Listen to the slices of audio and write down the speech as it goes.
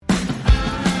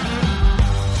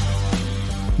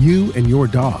You and your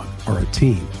dog are a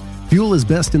team. Fuel is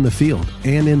best in the field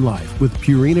and in life with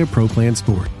Purina Pro Plan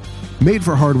Sport. Made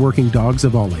for hardworking dogs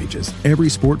of all ages, every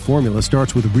sport formula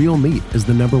starts with real meat as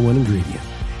the number one ingredient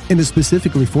and is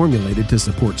specifically formulated to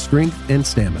support strength and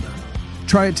stamina.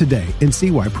 Try it today and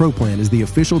see why Pro Plan is the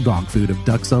official dog food of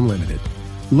Ducks Unlimited.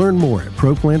 Learn more at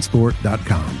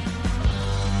ProPlansport.com.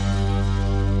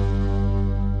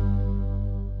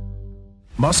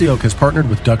 Mossy Oak has partnered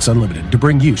with Ducks Unlimited to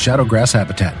bring you Shadowgrass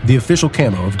Habitat, the official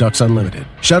camo of Ducks Unlimited.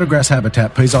 Shadowgrass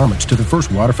Habitat pays homage to the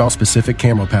first waterfowl-specific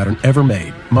camo pattern ever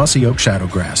made, Mossy Oak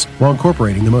Shadowgrass, while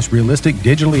incorporating the most realistic,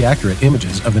 digitally accurate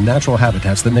images of the natural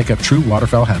habitats that make up true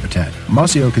waterfowl habitat.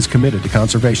 Mossy Oak is committed to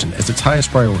conservation as its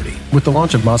highest priority. With the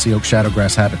launch of Mossy Oak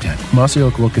Shadowgrass Habitat, Mossy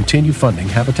Oak will continue funding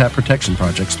habitat protection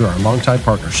projects through our longtime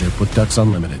partnership with Ducks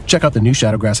Unlimited. Check out the new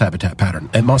Shadowgrass Habitat pattern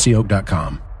at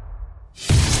mossyoak.com.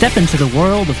 Step into the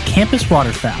world of Campus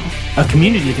Waterfowl, a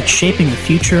community that's shaping the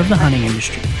future of the hunting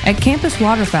industry. At Campus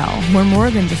Waterfowl, we're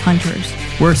more than just hunters.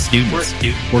 We're students.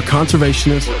 We're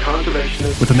conservationists.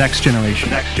 With the next generation.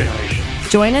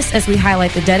 Join us as we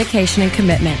highlight the dedication and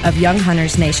commitment of young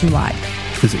hunters nationwide.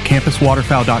 Visit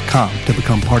campuswaterfowl.com to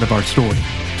become part of our story.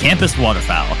 Campus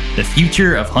Waterfowl, the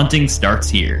future of hunting starts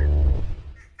here.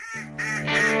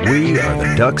 We are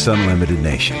the Ducks Unlimited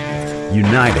Nation,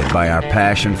 united by our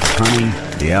passion for hunting,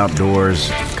 the outdoors,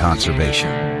 and conservation.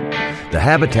 The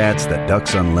habitats that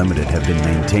Ducks Unlimited have been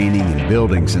maintaining and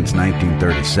building since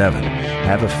 1937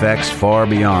 have effects far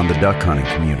beyond the duck hunting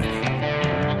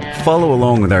community. Follow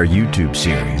along with our YouTube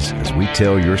series as we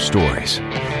tell your stories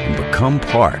and become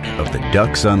part of the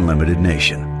Ducks Unlimited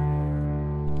Nation.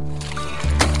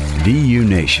 DU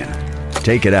Nation,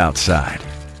 take it outside.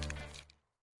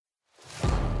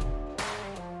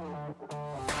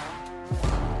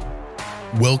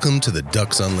 Welcome to the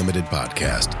Ducks Unlimited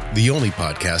podcast, the only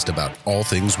podcast about all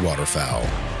things waterfowl.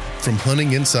 From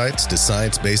hunting insights to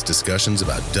science-based discussions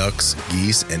about ducks,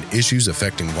 geese, and issues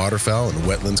affecting waterfowl and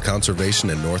wetlands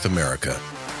conservation in North America,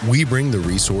 we bring the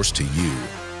resource to you.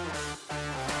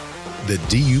 The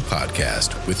DU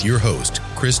Podcast with your host,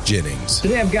 Chris Jennings.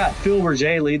 Today I've got Phil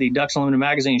Bourjaily, the Ducks Unlimited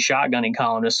Magazine shotgunning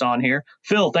columnist on here.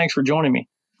 Phil, thanks for joining me.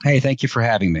 Hey, thank you for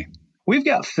having me. We've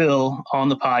got Phil on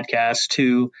the podcast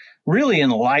to really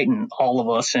enlighten all of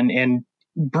us and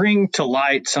bring to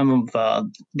light some of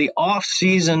the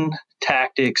off-season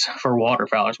tactics for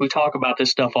waterfowlers. We talk about this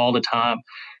stuff all the time,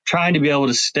 trying to be able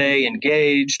to stay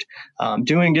engaged,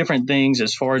 doing different things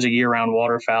as far as a year-round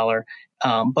waterfowler.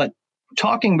 But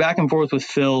talking back and forth with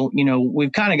Phil,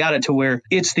 we've kind of got it to where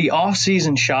it's the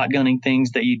off-season shotgunning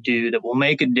things that you do that will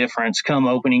make a difference come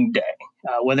opening day.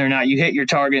 Whether or not you hit your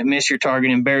target, miss your target,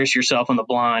 embarrass yourself in the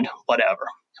blind, whatever.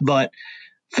 But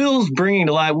Phil's bringing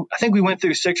to light, I think we went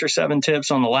through 6 or 7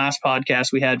 tips on the last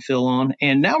podcast we had Phil on.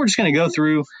 And now we're just going to go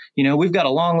through, we've got a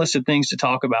long list of things to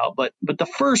talk about. But the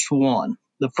first one,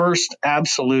 the first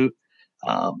absolute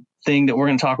thing that we're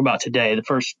going to talk about today, the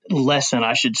first lesson,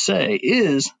 I should say,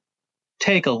 is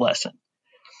take a lesson.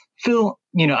 Phil,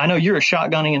 I know you're a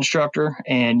shotgunning instructor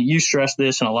and you stress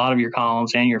this in a lot of your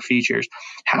columns and your features.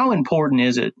 How important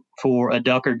is it for a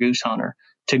duck or goose hunter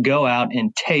to go out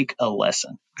and take a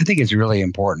lesson? I think it's really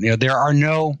important. There are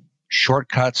no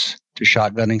shortcuts to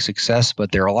shotgunning success,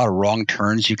 but there are a lot of wrong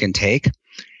turns you can take.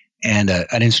 And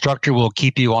an instructor will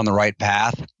keep you on the right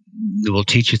path. It will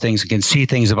teach you things and can see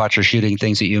things about your shooting,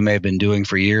 things that you may have been doing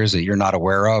for years that you're not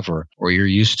aware of or you're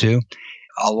used to.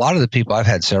 A lot of the people, I've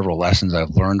had several lessons I've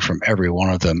learned from every one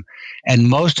of them. And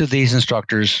most of these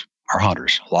instructors are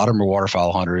hunters. A lot of them are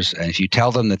waterfowl hunters. And if you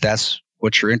tell them that that's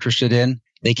what you're interested in,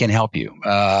 they can help you.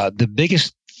 The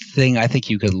biggest thing I think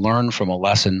you could learn from a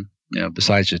lesson,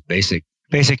 besides just basic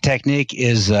technique,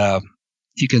 is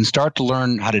you can start to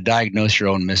learn how to diagnose your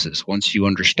own misses. Once you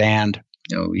understand,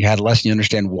 you had a lesson, you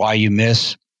understand why you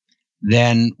miss.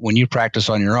 Then when you practice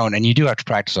on your own, and you do have to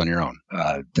practice on your own,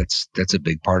 that's a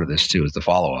big part of this too, is the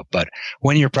follow-up. But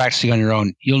when you're practicing on your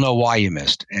own, you'll know why you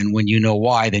missed. And when you know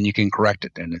why, then you can correct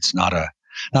it. And it's not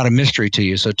a mystery to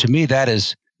you. So to me, that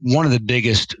is one of the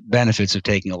biggest benefits of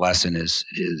taking a lesson is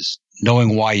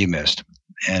knowing why you missed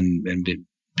and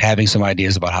having some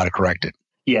ideas about how to correct it.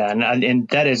 Yeah, and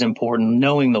that is important,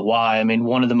 knowing the why. I mean,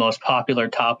 one of the most popular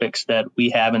topics that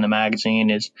we have in the magazine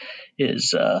is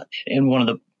in one of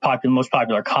the most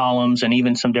popular columns, and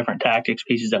even some different tactics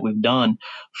pieces that we've done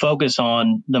focus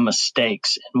on the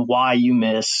mistakes and why you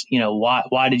miss,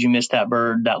 why did you miss that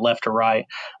bird, that left or right?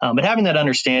 But having that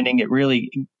understanding, it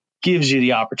really gives you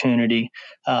the opportunity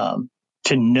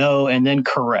to know and then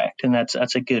correct. And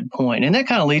that's a good point. And that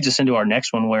kind of leads us into our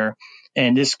next one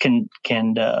and this can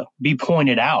be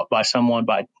pointed out by someone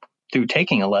by through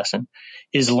taking a lesson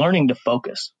is learning to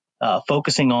focus,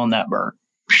 focusing on that bird.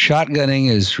 Shotgunning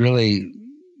is really,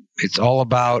 it's all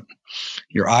about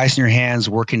your eyes and your hands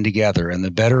working together. And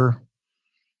the better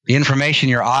the information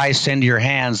your eyes send to your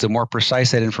hands, the more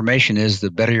precise that information is, the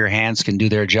better your hands can do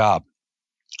their job.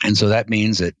 And so that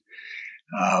means that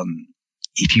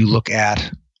if you look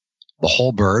at the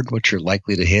whole bird, what you're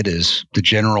likely to hit is the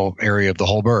general area of the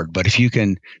whole bird. But if you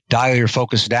can dial your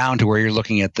focus down to where you're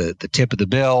looking at the tip of the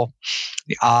bill,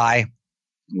 the eye,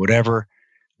 whatever,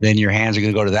 then your hands are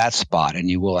going to go to that spot and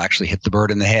you will actually hit the bird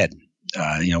in the head,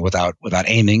 without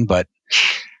aiming, but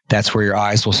that's where your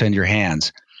eyes will send your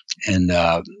hands. And,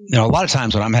 a lot of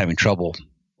times when I'm having trouble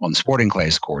on the sporting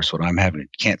clays course, when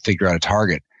can't figure out a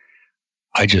target,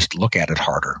 I just look at it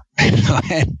harder.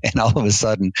 and all of a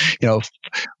sudden,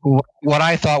 what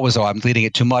I thought was, I'm leading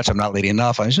it too much, I'm not leading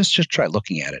enough. I just try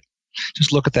looking at it.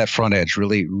 Just look at that front edge,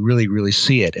 really, really, really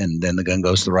see it. And then the gun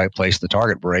goes to the right place, the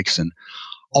target breaks, and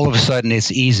all of a sudden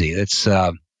it's easy. It's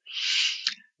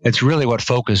really what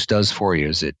focus does for you.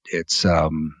 Is it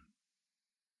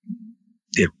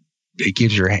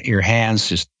gives your hands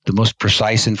just the most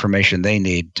precise information they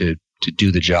need to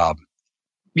do the job.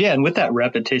 Yeah, and with that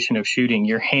repetition of shooting,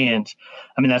 your hands,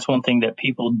 that's one thing that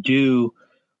people do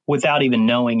without even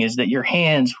knowing, is that your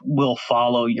hands will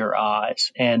follow your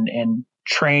eyes, and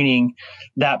training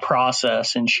that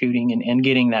process and shooting and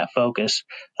getting that focus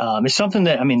is something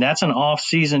that, that's an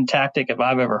off-season tactic if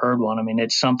I've ever heard one.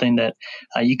 It's something that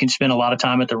you can spend a lot of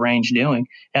time at the range doing.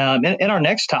 And our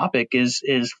next topic is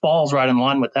falls right in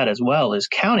line with that as well, is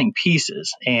counting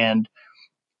pieces and,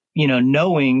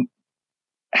 knowing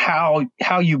how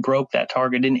you broke that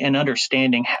target and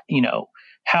understanding,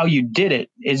 how you did it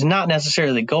is not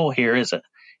necessarily the goal here, is it?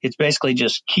 It's basically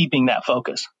just keeping that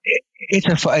focus.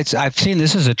 I've seen,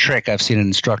 this is a trick I've seen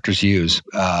instructors use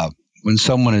when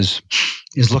someone is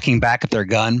looking back at their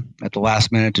gun at the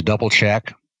last minute to double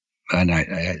check. And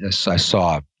I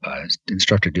saw an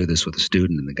instructor do this with a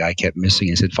student, and the guy kept missing.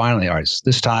 He said, finally, all right,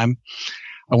 this time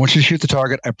I want you to shoot the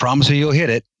target. I promise you you'll hit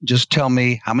it. Just tell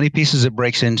me how many pieces it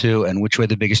breaks into and which way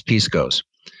the biggest piece goes.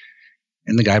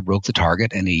 And the guy broke the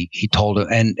target, and he told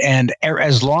him, and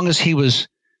as long as he was,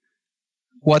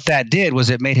 what that did was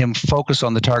it made him focus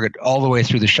on the target all the way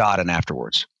through the shot and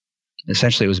afterwards.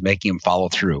 Essentially, it was making him follow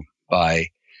through by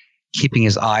keeping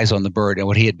his eyes on the bird. And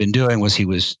what he had been doing was he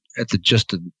was at the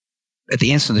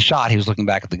instant of the shot, he was looking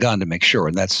back at the gun to make sure.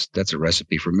 And that's a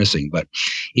recipe for missing. But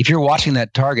if you're watching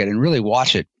that target and really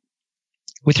watch it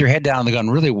with your head down on the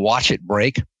gun, really watch it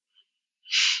break,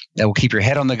 that will keep your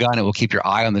head on the gun. It will keep your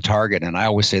eye on the target. And I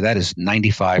always say that is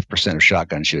 95% of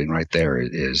shotgun shooting right there,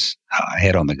 is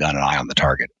head on the gun and eye on the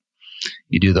target.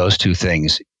 You do those two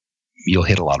things, you'll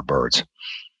hit a lot of birds.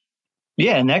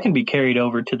 Yeah, and that can be carried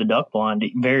over to the duck blind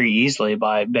very easily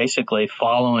by basically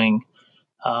following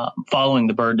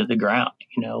the bird to the ground,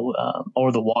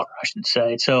 or the water, I should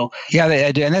say. So yeah,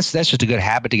 and that's just a good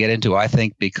habit to get into, I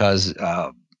think, because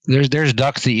there's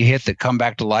ducks that you hit that come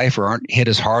back to life or aren't hit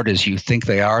as hard as you think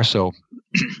they are. So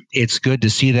it's good to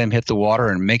see them hit the water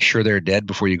and make sure they're dead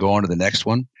before you go on to the next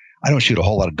one. I don't shoot a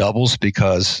whole lot of doubles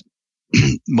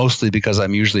mostly because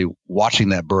I'm usually watching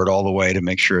that bird all the way to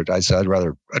make sure. I'd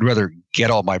rather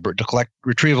get all my bird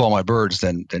retrieve all my birds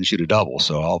than shoot a double.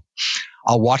 So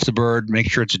I'll watch the bird, make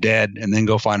sure it's dead, and then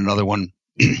go find another one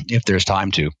if there's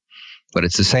time to. But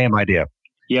it's the same idea.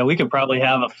 Yeah, we could probably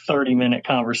have a 30-minute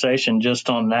conversation just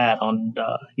on that, on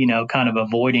kind of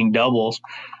avoiding doubles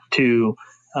to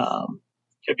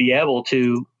be able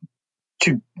to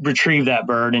retrieve that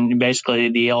bird. And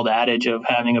basically, the old adage of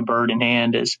having a bird in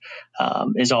hand is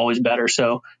always better.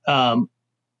 So,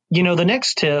 the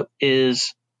next tip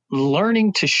is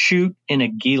learning to shoot in a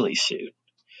ghillie suit.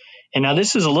 And now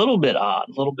this is a little bit odd,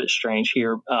 a little bit strange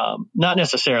here. Not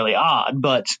necessarily odd,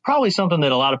 but it's probably something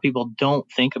that a lot of people don't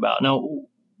think about. Now,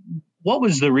 what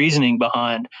was the reasoning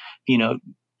behind,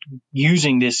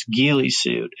 using this ghillie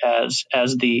suit as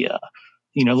the,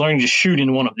 learning to shoot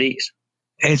in one of these?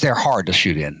 They're hard to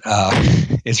shoot in.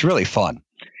 It's really fun.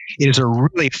 It is a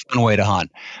really fun way to hunt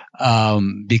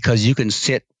because you can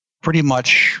sit pretty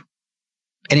much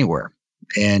anywhere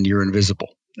and you're invisible.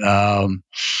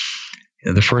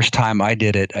 The first time I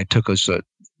did it,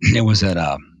 it was in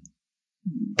a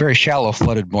very shallow,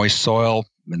 flooded, moist soil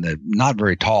and the not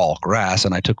very tall grass.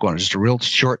 And I took just a real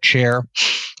short chair,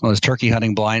 one of those turkey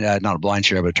hunting blind, not a blind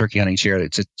chair, but a turkey hunting chair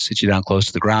that sits you down close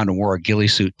to the ground, and wore a ghillie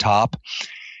suit top.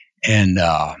 And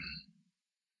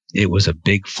it was a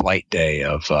big flight day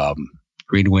of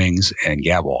green wings and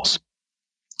gadwalls,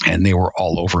 and they were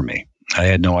all over me. I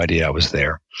had no idea I was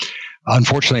there.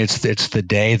 Unfortunately, it's the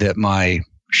day that my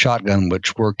shotgun,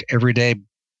 which worked every day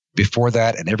before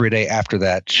that and every day after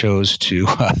that chose to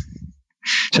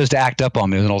act up on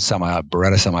me. It was an old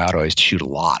Beretta semi-auto. I used to shoot a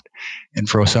lot, and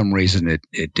for some reason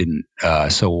it didn't.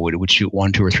 So it would shoot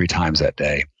 1, 2, or 3 times that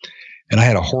day, and I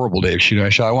had a horrible day of shooting.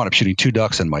 I wound up shooting 2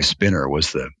 ducks, and my spinner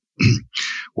was the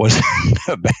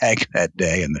bag that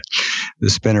day, and the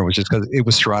spinner was just because it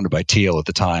was surrounded by teal at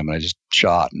the time, and I just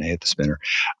shot and hit the spinner.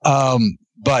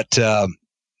 But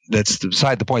that's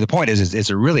beside the point. The point is it's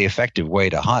a really effective way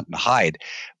to hunt and hide,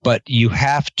 but you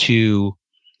have to.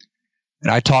 And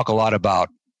I talk a lot about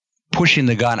pushing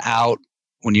the gun out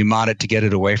when you mount it to get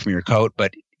it away from your coat,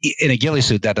 but in a ghillie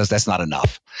suit that's not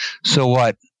enough. So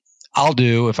what I'll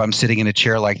do if I'm sitting in a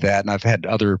chair like that, and I've had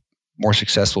other more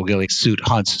successful ghillie suit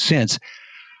hunts since,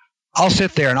 I'll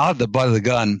sit there and I'll have the butt of the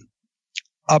gun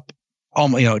up,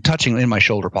 touching in my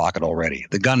shoulder pocket already.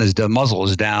 The muzzle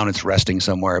is down, it's resting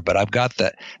somewhere, but I've got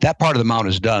that part of the mount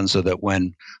is done so that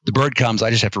when the bird comes, I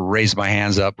just have to raise my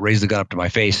hands up, raise the gun up to my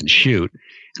face and shoot.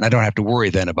 And I don't have to worry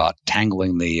then about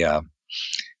tangling the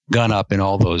gun up in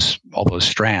all those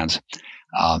strands.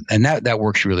 And that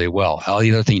works really well.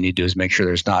 The other thing you need to do is make sure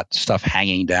there's not stuff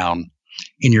hanging down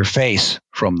in your face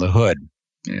from the hood.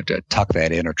 You have to tuck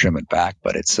that in or trim it back,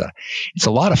 but it's a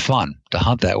lot of fun to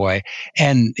hunt that way.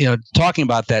 And talking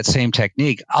about that same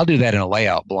technique, I'll do that in a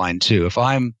layout blind too. If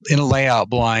I'm in a layout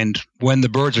blind when the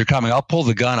birds are coming, I'll pull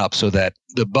the gun up so that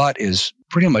the butt is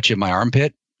pretty much in my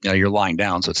armpit. You're lying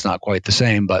down, so it's not quite the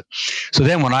same. But so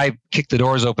then when I kick the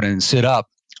doors open and sit up,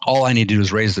 all I need to do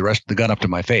is raise the rest of the gun up to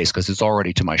my face because it's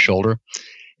already to my shoulder.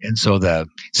 And so it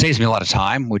saves me a lot of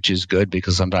time, which is good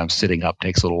because sometimes sitting up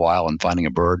takes a little while and finding a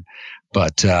bird.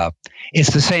 But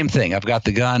it's the same thing. I've got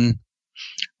the gun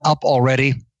up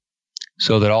already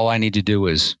so that all I need to do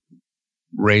is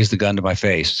raise the gun to my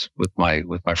face with my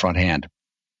front hand.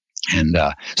 And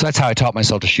so that's how I taught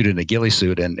myself to shoot in a ghillie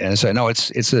suit. And so I know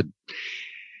it's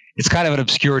kind of an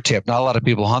obscure tip. Not a lot of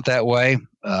people hunt that way.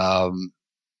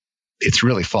 It's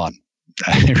really fun.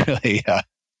 I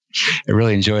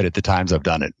really enjoyed it the times I've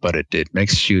done it, but it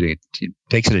makes shooting, it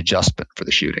takes an adjustment for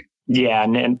the shooting. Yeah.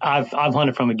 And I've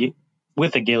hunted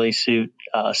with a ghillie suit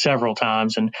several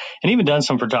times and even done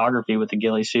some photography with the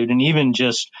ghillie suit, and even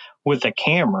just with a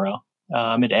camera.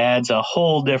 It adds a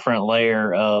whole different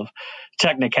layer of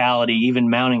technicality, even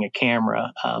mounting a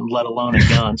camera, let alone a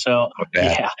gun. So,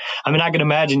 yeah, I mean, I can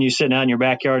imagine you sitting out in your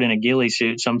backyard in a ghillie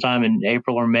suit sometime in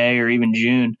April or May or even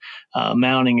June,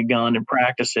 mounting a gun and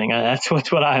practicing. That's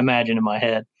what I imagine in my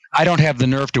head. I don't have the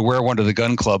nerve to wear one to the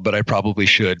gun club, but I probably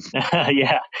should.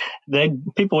 Yeah,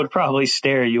 people would probably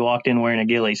stare you walked in wearing a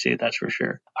ghillie suit, that's for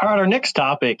sure. All right, our next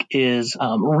topic is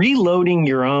reloading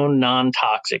your own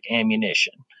non-toxic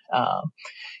ammunition.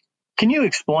 Can you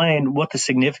explain what the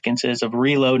significance is of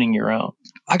reloading your own?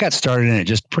 I got started in it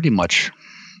just pretty much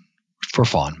for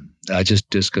fun, just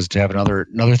because to have another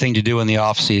thing to do in the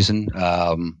off season.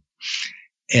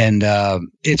 And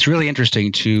it's really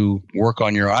interesting to work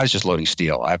on I was just loading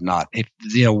steel. I've not,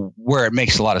 where it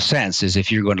makes a lot of sense is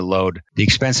if you're going to load the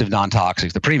expensive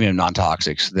non-toxics, the premium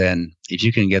non-toxics, then if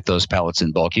you can get those pellets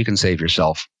in bulk, you can save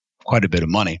yourself quite a bit of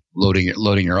money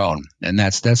loading your own. And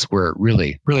that's where it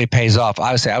really, really pays off.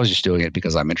 I would say I was just doing it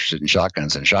because I'm interested in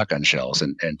shotguns and shotgun shells.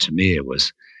 And to me, it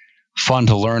was fun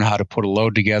to learn how to put a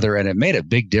load together. And it made a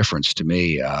big difference to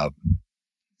me.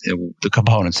 The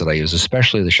components that I use,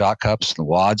 especially the shot cups, the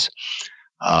wads.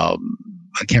 I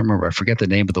can't remember. I forget the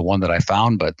name of the one that I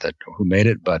found, who made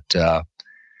it. But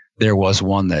there was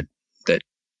one that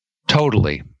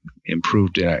totally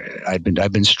improved. I've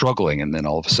been struggling, and then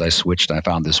all of a sudden I switched. And I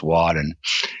found this wad,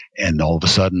 and all of a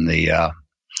sudden the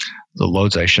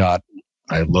loads I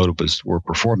loaded were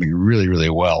performing really,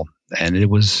 really well, and it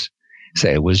was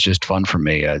just fun for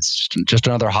me. It's just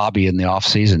another hobby in the off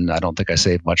season. I don't think I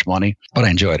saved much money, but I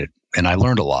enjoyed it. And I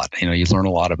learned a lot. You learn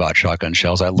a lot about shotgun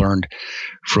shells. I learned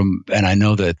and I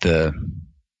know that the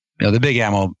big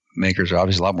ammo makers are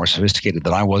obviously a lot more sophisticated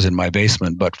than I was in my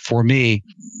basement. But for me,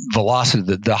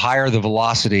 velocity, the higher the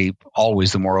velocity,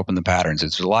 always the more open the patterns.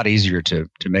 It's a lot easier to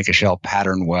make a shell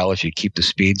pattern well if you keep the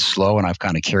speed slow. And I've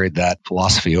kind of carried that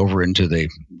philosophy over into the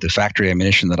factory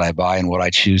ammunition that I buy and what I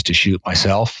choose to shoot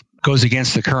myself. Goes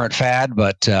against the current fad,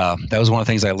 but that was one of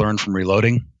the things I learned from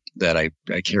reloading that I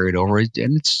carried over. And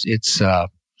it's so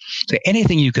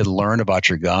anything you could learn about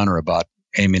your gun or about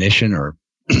ammunition or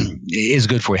is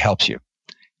good for you, helps you.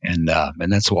 And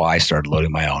that's why I started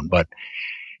loading my own. But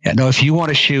if you want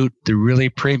to shoot the really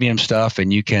premium stuff,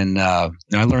 and you can, I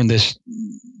learned this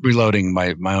reloading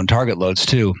my own target loads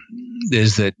too,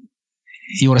 is that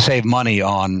you want to save money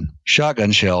on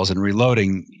shotgun shells and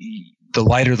reloading. The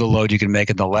lighter the load you can make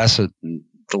and the lighter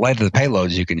the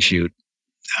payloads you can shoot,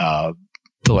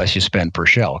 the the less you spend per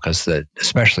shell, because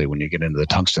especially when you get into the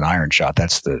tungsten iron shot,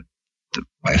 that's the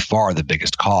by far the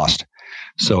biggest cost.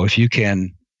 So if you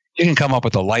can come up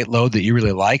with a light load that you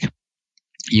really like,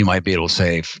 you might be able to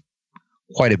save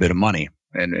quite a bit of money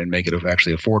and make it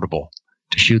actually affordable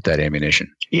to shoot that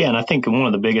ammunition. Yeah, and I think one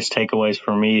of the biggest takeaways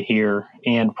for me here,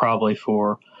 and probably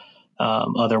for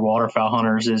other waterfowl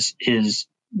hunters, is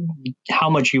how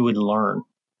much you would learn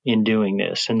in doing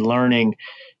this, and learning,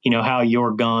 how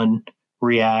your gun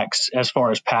reacts as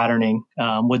far as patterning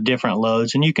with different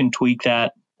loads, and you can tweak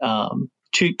that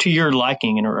to your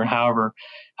liking, or however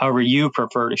you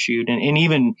prefer to shoot, and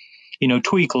even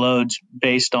tweak loads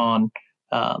based on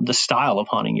the style of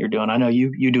hunting you're doing. I know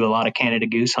you do a lot of Canada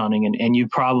goose hunting, and you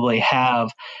probably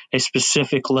have a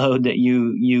specific load that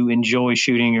you enjoy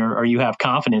shooting, or you have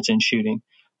confidence in shooting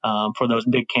for those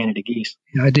big Canada geese.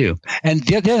 Yeah, I do. And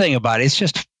the other thing about it, it's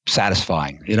just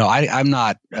satisfying. I'm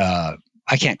not,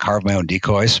 I can't carve my own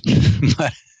decoys.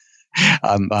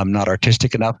 I'm not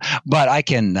artistic enough, but I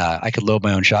can load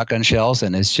my own shotgun shells,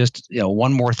 and it's just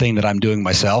one more thing that I'm doing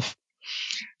myself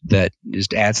that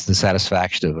just adds to the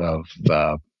satisfaction of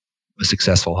a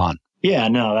successful hunt. Yeah,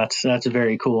 no, that's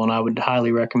very cool, and I would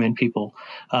highly recommend people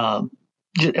at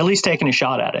least taking a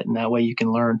shot at it, and that way you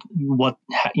can learn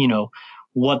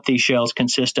what these shells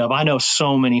consist of. I know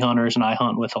so many hunters, and I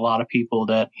hunt with a lot of people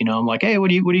that I'm like, hey, what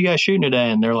are you guys shooting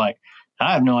today? And they're like,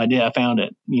 I have no idea. I found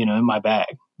it, in my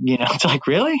bag. It's like,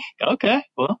 really? Okay,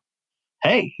 well,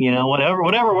 hey, whatever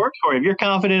works for you. If you're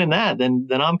confident in that, then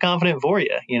I'm confident for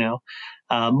you.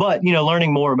 But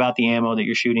learning more about the ammo that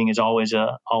you're shooting is always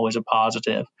a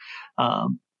positive.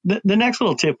 The next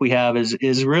little tip we have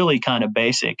is really kind of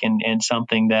basic, and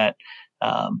something that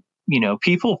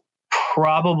people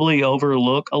probably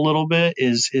overlook a little bit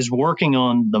is working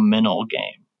on the mental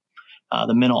game,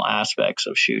 the mental aspects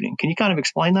of shooting. Can you kind of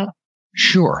explain that?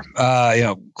 Sure.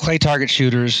 Clay target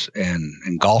shooters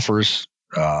and golfers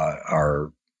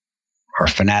are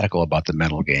fanatical about the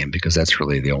mental game, because that's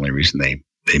really the only reason they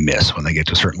miss when they get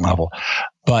to a certain level.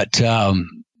 But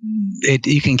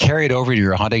you can carry it over to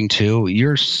your hunting too.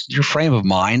 Your frame of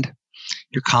mind,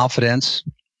 your confidence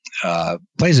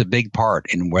plays a big part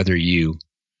in whether you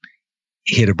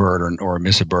hit a bird or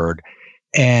miss a bird.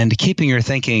 And keeping your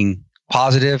thinking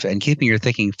positive and keeping your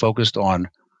thinking focused on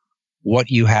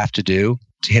what you have to do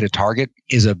to hit a target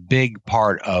is a big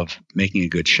part of making a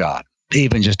good shot.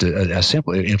 Even just a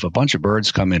simple, if a bunch of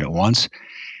birds come in at once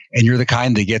and you're the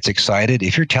kind that gets excited,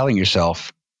 if you're telling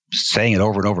yourself, saying it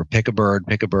over and over, pick a bird,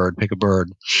 pick a bird, pick a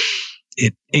bird,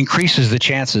 it increases the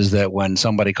chances that when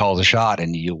somebody calls a shot,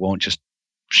 and you won't just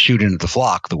shoot into the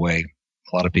flock the way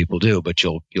a lot of people do, but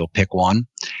you'll pick one.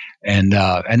 And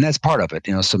that's part of it,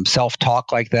 some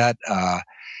self-talk like that.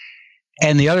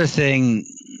 And the other thing,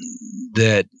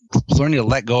 that learning to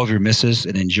let go of your misses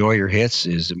and enjoy your hits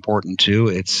is important too.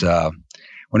 It's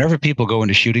whenever people go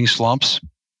into shooting slumps,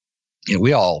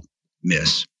 we all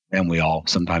miss, and we all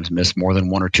sometimes miss more than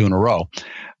one or two in a row.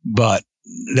 But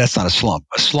that's not a slump.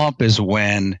 A slump is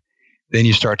when then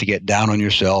you start to get down on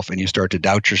yourself and you start to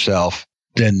doubt yourself.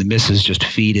 Then the misses just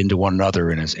feed into one another,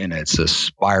 and it's a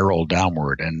spiral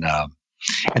downward. And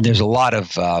there's a lot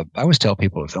of I always tell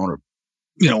people, if they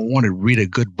want to read a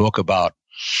good book about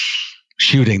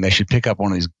shooting, they should pick up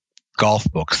one of these golf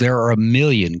books. There are a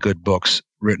million good books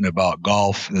written about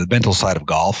golf, the mental side of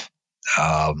golf.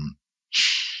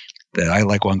 That I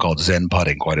like one called Zen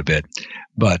Putting quite a bit,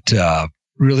 but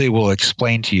really will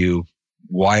explain to you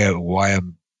why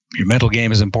your mental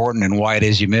game is important, and why it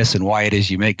is you miss, and why it is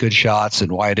you make good shots,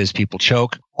 and why it is people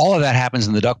choke. All of that happens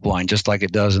in the duck blind, just like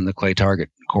it does in the clay target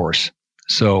course.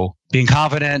 So being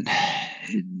confident,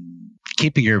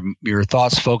 keeping your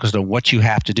thoughts focused on what you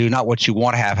have to do, not what you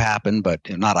want to have happen, but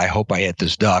not I hope I hit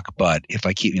this duck, but if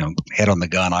I keep head on the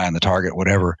gun, eye on the target,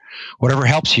 whatever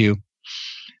helps you.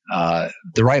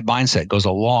 The right mindset goes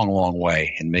a long, long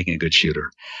way in making a good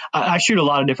shooter. I shoot a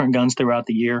lot of different guns throughout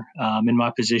the year. In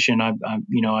my position,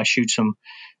 I shoot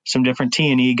some different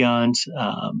T&E guns,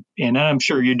 and I'm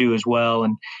sure you do as well.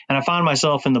 And I find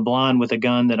myself in the blind with a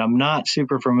gun that I'm not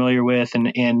super familiar with,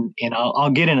 and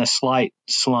I'll get in a slight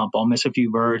slump. I'll miss a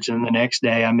few birds, and the next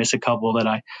day I miss a couple that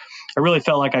I really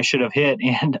felt like I should have hit.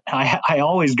 And I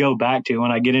always go back to,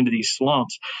 when I get into these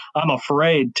slumps, I'm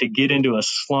afraid to get into a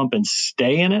slump and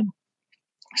stay in it.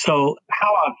 So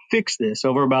how I've fixed this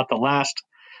over about the last,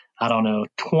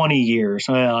 20 years,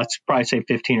 well, I'd probably say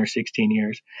 15 or 16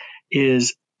 years,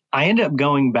 is I ended up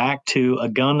going back to a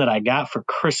gun that I got for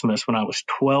Christmas when I was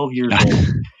 12 years old.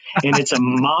 And it's a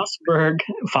Mossberg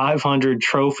 500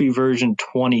 trophy version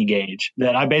 20 gauge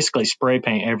that I basically spray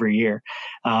paint every year.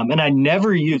 And I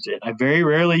never use it. I very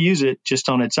rarely use it just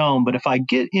on its own. But if I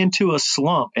get into a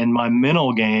slump in my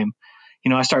mental game,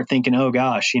 I start thinking, oh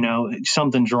gosh,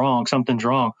 something's wrong.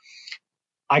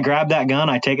 I grab that gun,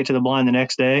 I take it to the blind the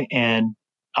next day, and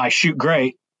I shoot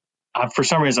great. For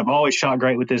some reason, I've always shot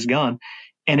great with this gun.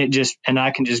 And I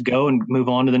can just go and move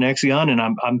on to the next gun, and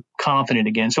I'm confident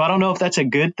again. So I don't know if that's a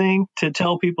good thing to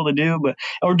tell people to do,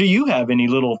 or do you have any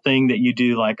little thing that you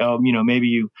do, like, maybe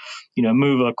you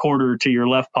move a quarter to your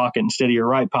left pocket instead of your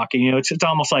right pocket? It's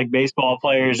almost like baseball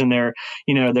players and their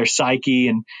psyche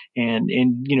and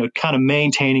kind of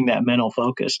maintaining that mental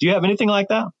focus. Do you have anything like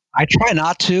that? I try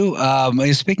not to.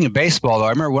 Speaking of baseball, though,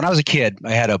 I remember when I was a kid,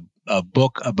 I had a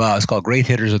book it's called Great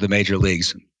Hitters of the Major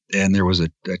Leagues. And there was a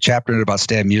chapter in it about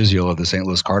Stan Musial of the St.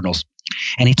 Louis Cardinals.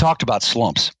 And he talked about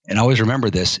slumps. And I always remember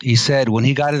this. He said when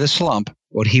he got in a slump,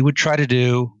 what he would try to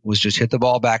do was just hit the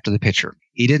ball back to the pitcher.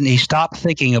 He stopped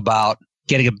thinking about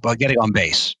getting on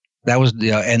base. That was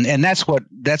and that's what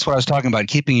I was talking about,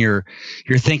 keeping your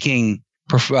thinking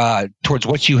towards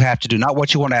what you have to do, not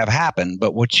what you want to have happen,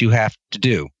 but what you have to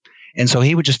do. And so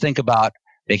he would just think about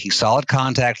making solid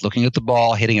contact, looking at the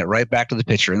ball, hitting it right back to the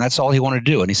pitcher. And that's all he wanted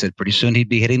to do. And he said pretty soon he'd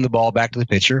be hitting the ball back to the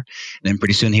pitcher. And then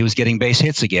pretty soon he was getting base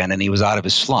hits again, and he was out of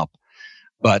his slump.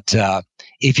 But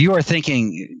if you are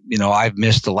thinking, I've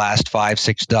missed the last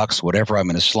 5-6 ducks, whatever, I'm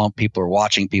in a slump, people are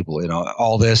watching,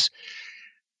 all this,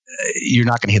 you're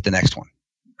not going to hit the next one.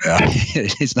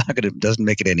 Doesn't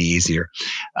make it any easier.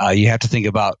 You have to think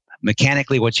about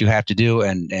mechanically what you have to do,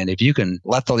 and if you can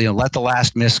let the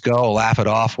last miss go, laugh it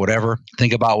off, whatever,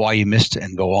 think about why you missed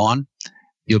and go on,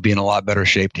 you'll be in a lot better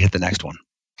shape to hit the next one.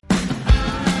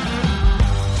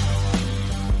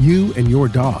 You and your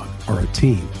dog are a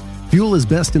team. Fuel is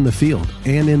best in the field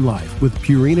and in life with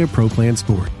Purina Pro Plan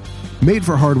Sport. Made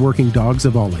for hardworking dogs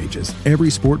of all ages,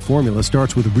 every sport formula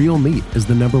starts with real meat as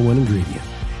the #1 ingredient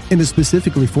and is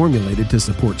specifically formulated to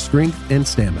support strength and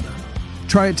stamina.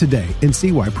 Try it today and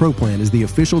see why Pro Plan is the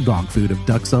official dog food of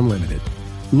Ducks Unlimited.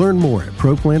 Learn more at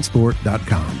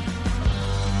ProPlansport.com.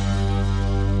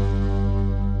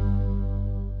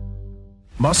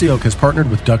 Mossy Oak has partnered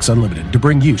with Ducks Unlimited to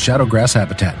bring you Shadowgrass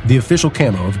Habitat, the official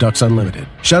camo of Ducks Unlimited.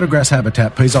 Shadowgrass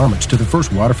Habitat pays homage to the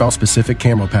first waterfowl-specific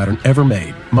camo pattern ever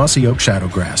made, Mossy Oak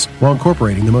Shadowgrass, while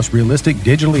incorporating the most realistic,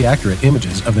 digitally accurate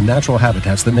images of the natural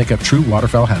habitats that make up true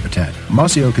waterfowl habitat.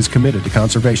 Mossy Oak is committed to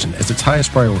conservation as its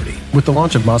highest priority. With the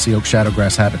launch of Mossy Oak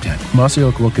Shadowgrass Habitat, Mossy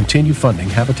Oak will continue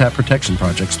funding habitat protection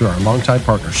projects through our longtime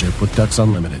partnership with Ducks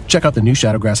Unlimited. Check out the new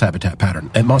Shadowgrass Habitat pattern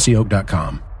at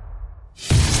mossyoak.com.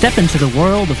 Step into the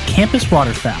world of Campus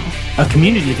Waterfowl, a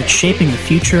community that's shaping the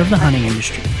future of the hunting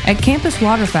industry. At Campus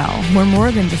Waterfowl, we're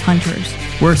more than just hunters.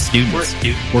 We're students.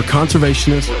 We're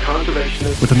conservationists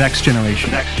with the next generation.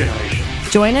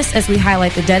 Join us as we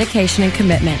highlight the dedication and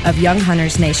commitment of young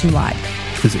hunters nationwide.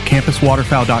 Visit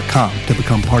campuswaterfowl.com to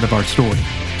become part of our story.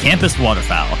 Campus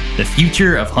Waterfowl, the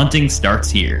future of hunting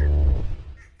starts here.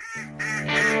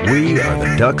 We are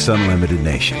the Ducks Unlimited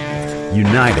Nation,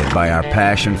 united by our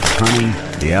passion for hunting,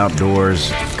 the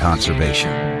outdoors, and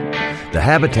conservation. The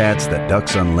habitats that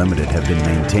Ducks Unlimited have been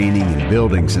maintaining and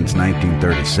building since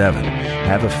 1937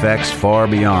 have effects far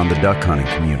beyond the duck hunting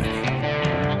community.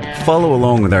 Follow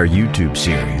along with our YouTube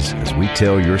series as we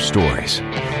tell your stories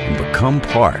and become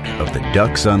part of the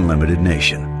Ducks Unlimited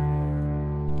Nation.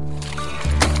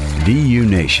 DU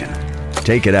Nation,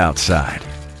 take it outside.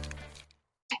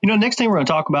 Next thing we're going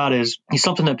to talk about is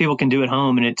something that people can do at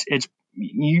home, and it's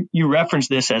you reference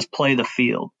this as play the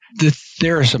field.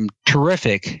 There are some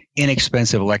terrific,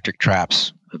 inexpensive electric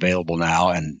traps available now,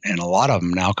 and a lot of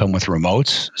them now come with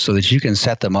remotes so that you can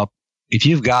set them up. If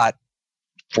you've got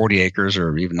 40 acres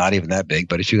or even not even that big,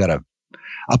 but if you got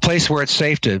a place where it's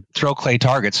safe to throw clay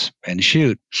targets and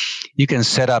shoot, you can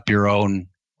set up your own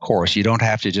course. You don't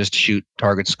have to just shoot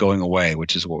targets going away,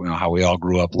 which is how we all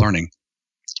grew up learning.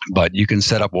 But you can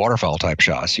set up waterfowl type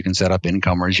shots. You can set up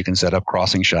incomers. You can set up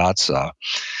crossing shots.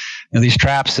 These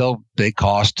traps, they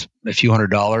cost a few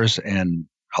 $100s, and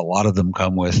a lot of them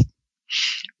come with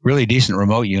really decent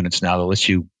remote units now that lets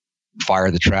you fire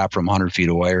the trap from 100 feet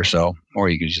away or so, or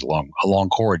you can use a long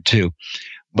cord too.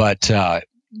 But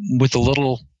with a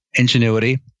little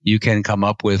ingenuity, you can come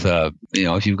up with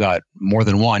if you've got more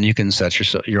than one, you can set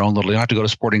your own little, you don't have to go to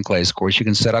Sporting Clay's course. You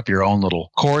can set up your own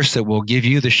little course that will give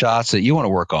you the shots that you want to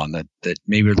work on, that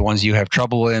maybe are the ones you have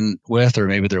trouble with, or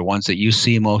maybe they're ones that you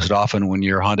see most often when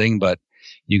you're hunting, but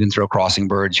you can throw crossing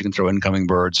birds, you can throw incoming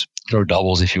birds, throw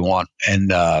doubles if you want.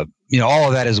 And all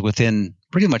of that is within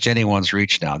pretty much anyone's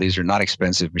reach now. These are not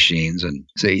expensive machines, and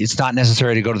so it's not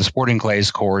necessary to go to the sporting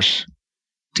clays course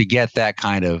to get that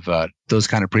kind of those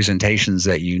kind of presentations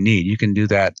that you need. You can do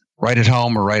that right at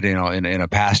home or right in a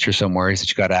pasture somewhere that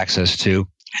you got access to,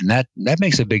 and that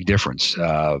makes a big difference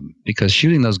because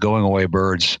shooting those going away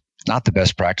birds is not the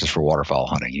best practice for waterfowl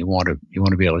hunting. You want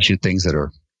to be able to shoot things that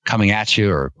are coming at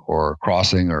you or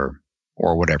crossing or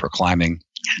whatever, climbing.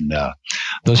 And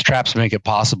those traps make it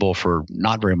possible for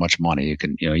not very much money.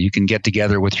 You can get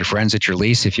together with your friends at your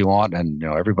lease if you want, and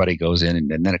everybody goes in,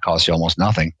 and then it costs you almost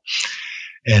nothing.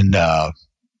 And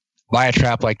buy a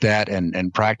trap like that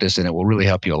and practice, and it will really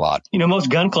help you a lot. Most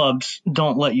gun clubs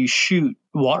don't let you shoot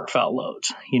waterfowl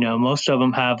loads. Most of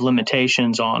them have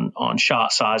limitations on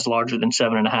shot size larger than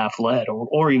 7.5 lead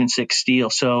or even 6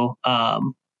 steel. So,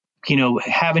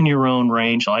 having your own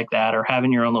range like that or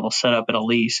having your own little setup at a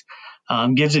lease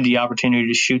gives you the opportunity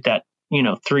to shoot that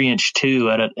 3-inch 2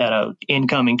 at a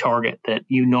incoming target that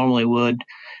you normally would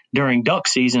during duck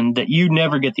season that you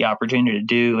never get the opportunity to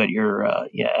do at your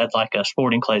at like a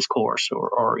sporting clays course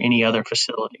or any other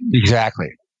facility. Exactly.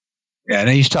 Yeah, and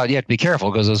you have to be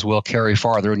careful because those will carry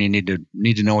farther, and you need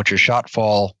to know what your shot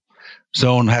fall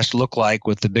zone has to look like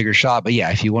with the bigger shot. But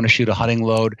yeah, if you want to shoot a hunting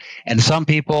load, and some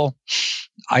people,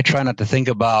 I try not to think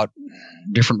about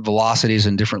different velocities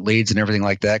and different leads and everything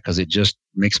like that because it just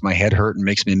makes my head hurt and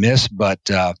makes me miss. But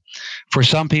for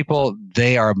some people,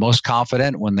 they are most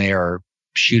confident when they are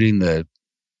shooting the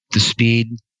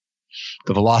speed,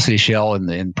 the velocity shell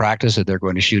in practice that they're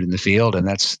going to shoot in the field, and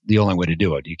that's the only way to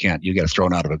do it. You get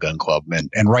thrown out of a gun club,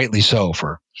 and rightly so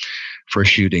for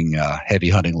shooting heavy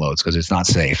hunting loads because it's not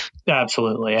safe.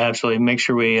 Absolutely. Make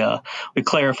sure we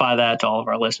clarify that to all of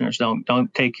our listeners.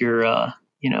 Don't take your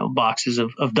boxes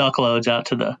of duck loads out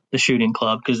to the shooting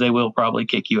club because they will probably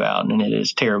kick you out, and it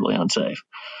is terribly unsafe.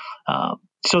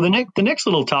 So the next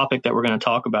little topic that we're going to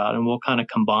talk about, and we'll kind of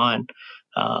combine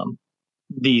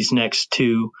these next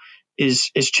two,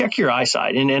 is check your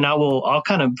eyesight. And I'll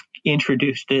kind of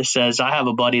introduce this as I have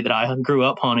a buddy that I grew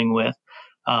up hunting with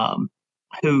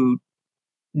who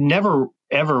never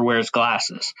ever wears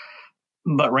glasses,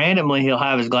 but randomly he'll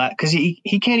have his glass because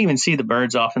he can't even see the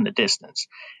birds off in the distance.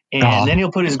 And then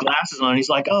he'll put his glasses on and he's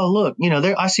like, oh, look,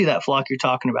 there, I see that flock you're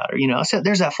talking about. Or, I said,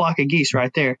 there's that flock of geese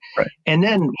right there. Right. And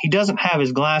then he doesn't have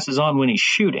his glasses on when he's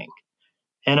shooting.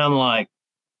 And I'm like,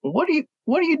 what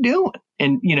are you doing?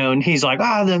 And, and he's like,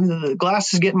 the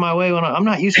glasses get in my way when I'm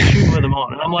not used to shooting with them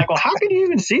on. And I'm like, well, how can you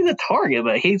even see the target?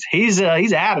 But he's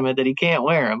adamant that he can't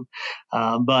wear them.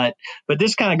 But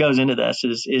this kind of goes into this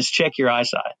is check your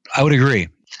eyesight. I would agree.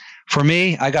 For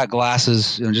me, I got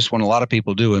glasses, just what a lot of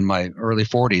people do in my early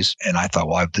 40s. And I thought,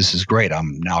 well, this is great.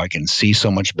 Now I can see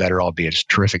so much better. I'll be a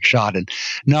terrific shot. And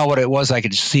no, what it was, I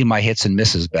could see my hits and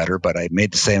misses better, but I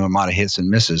made the same amount of hits and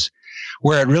misses.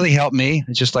 Where it really helped me,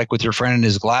 just like with your friend and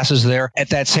his glasses there, at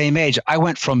that same age, I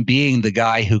went from being the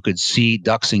guy who could see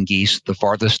ducks and geese the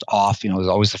farthest off, was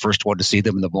always the first one to see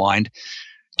them in the blind,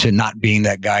 to not being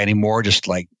that guy anymore, just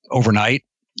like overnight.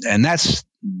 And that's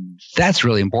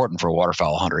really important for a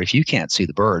waterfowl hunter. If you can't see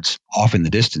the birds off in the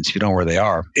distance, if you don't know where they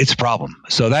are, it's a problem.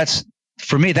 So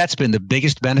for me, that's been the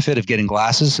biggest benefit of getting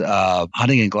glasses.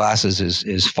 Hunting in glasses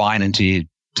is fine until you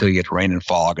get rain and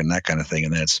fog and that kind of thing,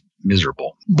 and that's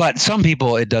miserable. But some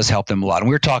people, it does help them a lot. And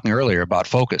we were talking earlier about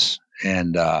focus.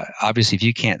 And obviously, if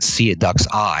you can't see a duck's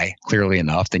eye clearly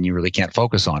enough, then you really can't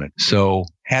focus on it. So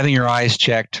having your eyes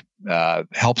checked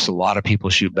helps a lot of people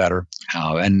shoot better.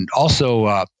 And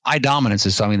also, eye dominance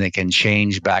is something that can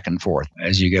change back and forth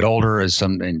as you get older.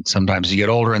 Sometimes you get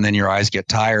older and then your eyes get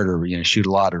tired, or shoot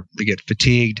a lot, or they get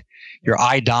fatigued. Your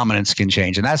eye dominance can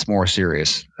change, and that's more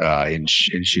serious in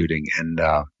shooting. And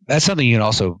that's something you can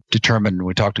also determine.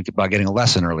 We talked about getting a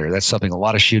lesson earlier. That's something a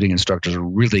lot of shooting instructors are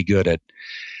really good at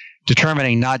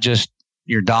determining, not just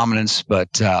your dominance,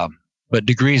 but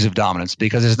degrees of dominance,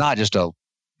 because it's not just a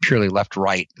purely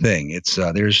left-right thing. It's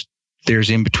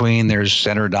there's in between, there's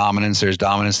center dominance, there's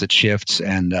dominance that shifts,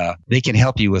 and they can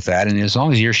help you with that. And as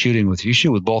long as you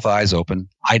shoot with both eyes open,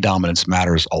 eye dominance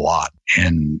matters a lot.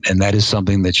 And that is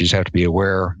something that you just have to be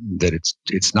aware that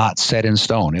it's not set in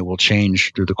stone. It will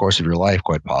change through the course of your life,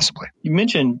 quite possibly. You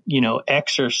mentioned,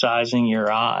 exercising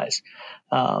your eyes.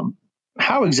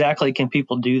 How exactly can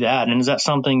people do that? And is that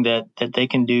something that they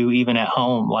can do even at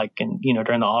home, like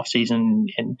during the off season,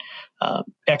 and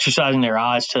exercising their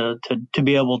eyes to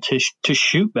be able to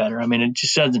shoot better? I mean, it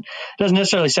just doesn't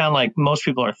necessarily sound like most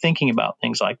people are thinking about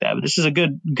things like that. But this is a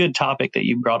good topic that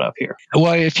you brought up here.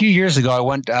 Well, a few years ago, I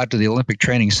went out to the Olympic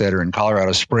Training Center in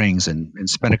Colorado Springs and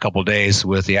spent a couple of days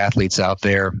with the athletes out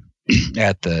there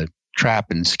at the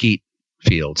trap and skeet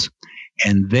fields.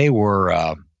 and they were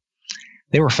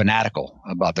fanatical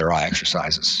about their eye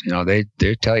exercises.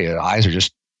 They tell you eyes are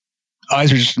just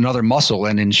another muscle,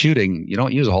 and in shooting, you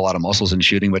don't use a whole lot of muscles in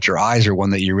shooting, but your eyes are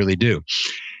one that you really do.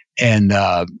 And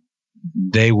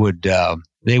they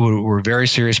were very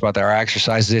serious about their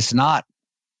exercises. It's not.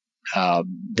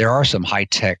 There are some high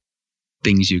tech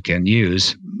things you can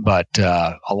use, but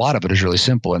a lot of it is really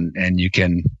simple. And you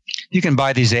can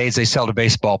buy these aids. They sell to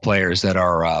baseball players that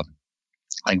are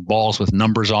like balls with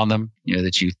numbers on them.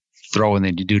 That you throw, and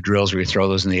then you do drills where you throw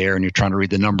those in the air, and you're trying to read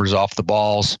the numbers off the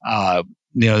balls.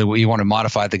 You want to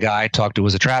modify the guy I talked to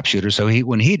was a trap shooter. So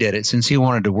when he did it, since he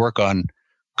wanted to work on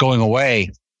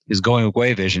his going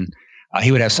away vision,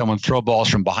 he would have someone throw balls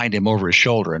from behind him over his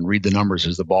shoulder and read the numbers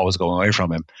as the ball was going away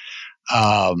from him.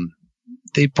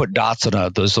 They put dots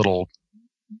on those little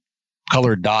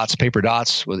colored dots, paper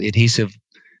dots with adhesive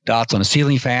dots on a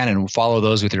ceiling fan, and follow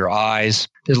those with your eyes.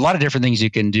 There's a lot of different things you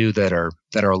can do that are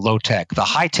low tech. The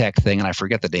high tech thing, and I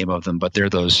forget the name of them, but they're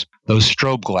those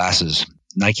strobe glasses.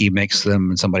 Nike makes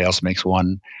them, and somebody else makes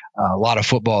one. A lot of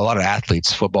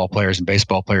athletes, football players and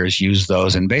baseball players use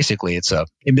those. And basically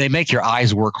they make your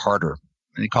eyes work harder.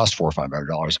 They cost $400 or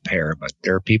 $500 a pair, but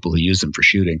there are people who use them for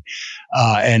shooting.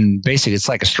 And basically it's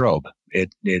like a strobe.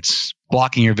 It's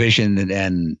blocking your vision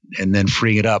and then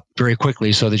freeing it up very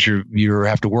quickly so that you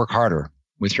have to work harder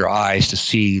with your eyes to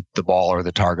see the ball or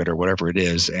the target or whatever it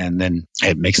is. And then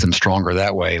it makes them stronger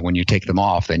that way. When you take them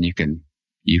off, then you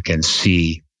can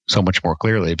see so much more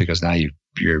clearly, because now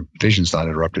your vision's not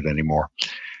interrupted anymore.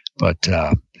 But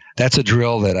that's a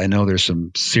drill that I know there's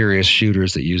some serious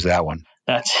shooters that use that one.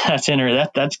 That's interesting.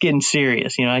 That's getting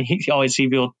serious. I always see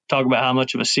people talk about how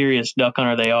much of a serious duck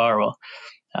hunter they are. Well,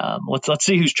 let's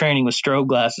see who's training with strobe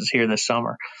glasses here this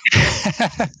summer.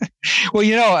 Well,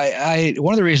 I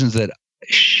one of the reasons that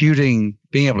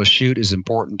being able to shoot is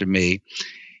important to me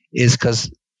is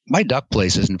because my duck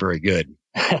place isn't very good.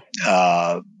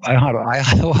 I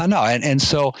know. And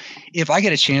so if I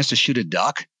get a chance to shoot a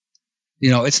duck,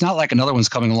 it's not like another one's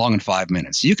coming along in 5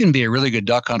 minutes. You can be a really good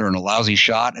duck hunter and a lousy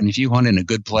shot. And if you hunt in a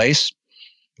good place,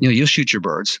 you'll shoot your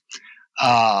birds.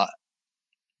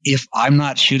 If I'm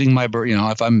not shooting my bird,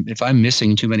 if I'm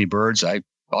missing too many birds,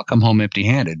 I'll come home empty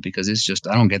handed, because it's just,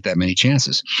 I don't get that many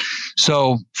chances.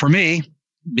 So for me,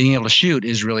 being able to shoot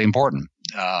is really important,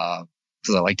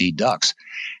 because I like to eat ducks.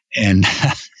 And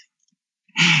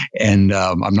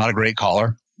I'm not a great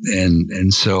caller.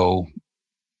 And so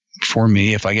for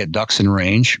me, if I get ducks in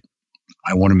range,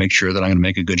 I want to make sure that I'm going to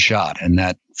make a good shot. And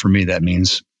that, for me, that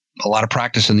means a lot of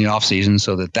practice in the off season,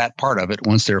 so that part of it,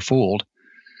 when they're fooled,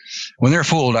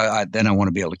 then I want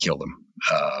to be able to kill them.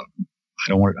 I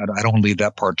don't want to leave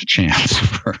that part to chance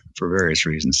for various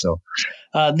reasons. So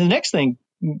the next thing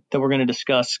that we're going to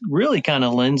discuss really kind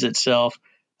of lends itself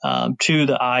to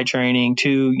the eye training,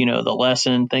 to, the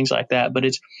lesson, things like that. But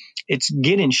it's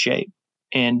get in shape,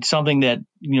 and something that,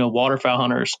 waterfowl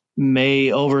hunters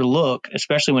may overlook,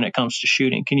 especially when it comes to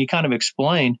shooting. Can you kind of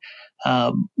explain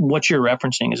what you're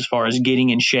referencing as far as getting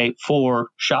in shape for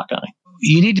shotgunning?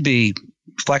 You need to be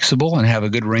flexible and have a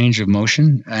good range of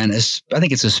motion. And I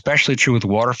think it's especially true with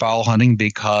waterfowl hunting,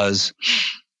 because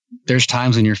there's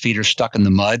times when your feet are stuck in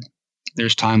the mud.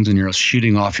 There's times when you're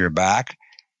shooting off your back.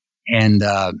 And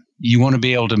you want to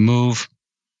be able to move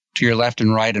to your left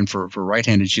and right. And for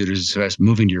right-handed shooters,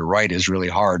 moving to your right is really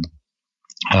hard.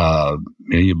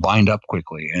 You bind up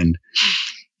quickly. And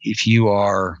if you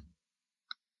are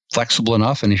flexible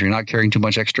enough, and if you're not carrying too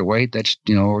much extra weight, that's,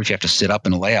 or if you have to sit up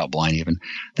in a layout blind even,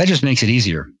 that just makes it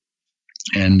easier.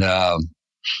 And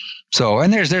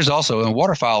and there's also, and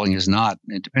waterfowling is not,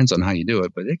 it depends on how you do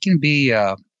it, but it can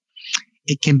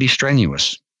be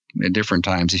strenuous at different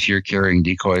times if you're carrying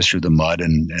decoys through the mud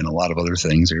and a lot of other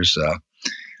things.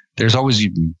 There's always,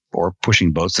 or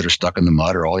pushing boats that are stuck in the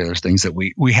mud, or all the other things that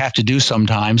we have to do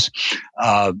sometimes.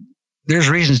 There's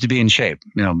reasons to be in shape,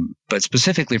 but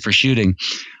specifically for shooting,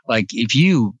 like if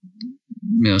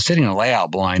sitting in a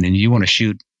layout blind and you want to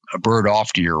shoot a bird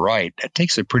off to your right, that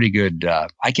takes a pretty good,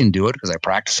 I can do it because I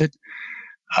practice it.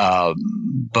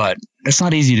 But it's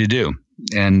not easy to do.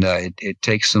 And it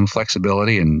takes some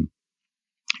flexibility and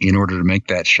in order to make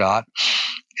that shot.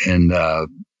 And I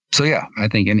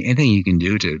think anything you can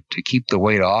do to keep the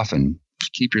weight off and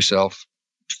keep yourself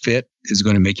fit is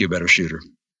going to make you a better shooter.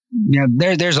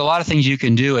 There's a lot of things you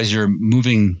can do as you're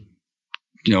moving,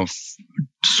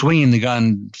 swinging the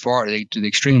gun far to the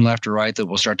extreme left or right that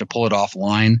will start to pull it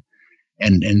offline,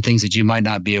 and things that you might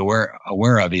not be aware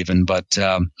of even. But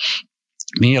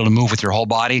being able to move with your whole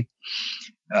body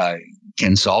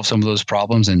can solve some of those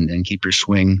problems and keep your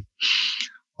swing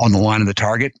on the line of the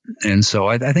target. And so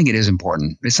I think it is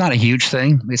important. It's not a huge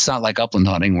thing. It's not like upland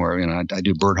hunting where, I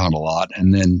do bird hunt a lot.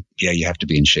 And then, you have to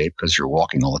be in shape because you're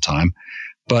walking all the time.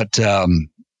 But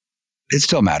it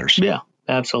still matters. Yeah,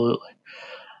 absolutely.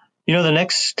 The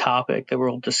next topic that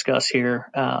we'll discuss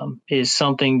here is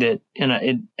something that,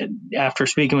 after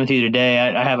speaking with you today,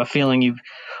 I have a feeling you've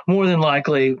more than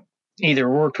likely either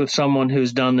worked with someone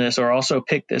who's done this or also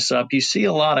picked this up. You see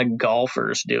a lot of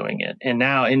golfers doing it. And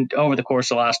now over the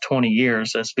course of the last 20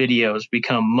 years, as video has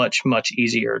become much, much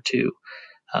easier to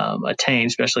attain,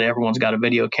 especially everyone's got a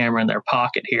video camera in their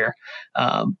pocket here.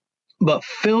 But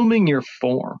filming your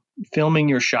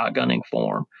shotgunning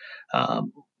form,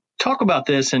 talk about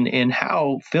this and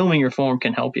how filming your form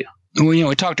can help you. Well,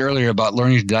 we talked earlier about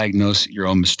learning to diagnose your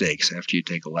own mistakes after you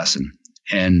take a lesson.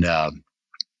 And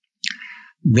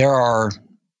there are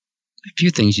a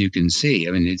few things you can see.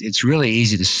 I mean, it's really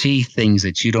easy to see things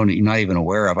that you're not even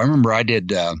aware of. I remember we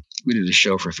did a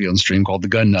show for Field and Stream called The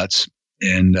Gun Nuts,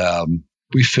 and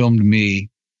we filmed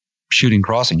me shooting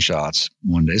crossing shots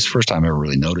one day. It's the first time I ever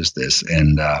really noticed this.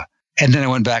 And then I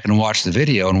went back and watched the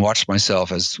video and watched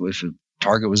myself as if a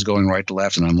target was going right to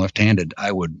left and I'm left-handed,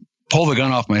 I would pull the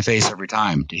gun off my face every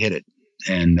time to hit it.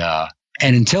 And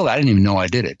until that, I didn't even know I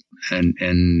did it.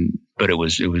 But it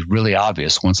was really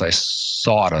obvious once I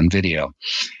saw it on video.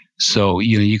 So,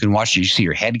 you can watch, you see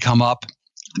your head come up.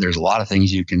 There's a lot of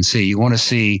things you can see. You want to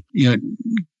see,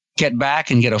 get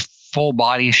back and get a full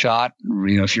body shot.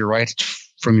 If you're right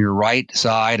from your right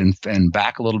side and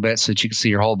back a little bit so that you can see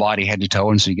your whole body head to toe.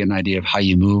 And so you get an idea of how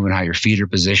you move and how your feet are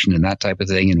positioned and that type of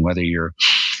thing. And whether you're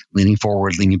leaning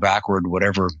forward, leaning backward,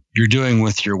 whatever you're doing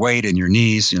with your weight and your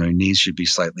knees, your knees should be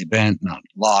slightly bent, not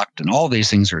locked. And all these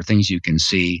things are things you can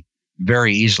see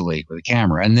very easily with a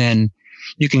camera. And then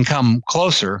you can come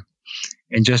closer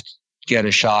and just get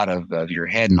a shot of your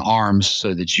head and arms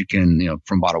so that you can,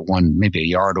 from about maybe a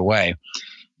yard away,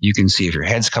 you can see if your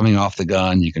head's coming off the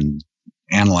gun. You can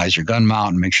analyze your gun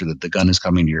mount and make sure that the gun is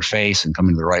coming to your face and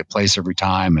coming to the right place every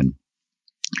time. And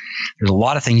there's a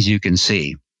lot of things you can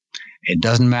see. It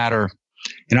doesn't matter.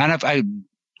 I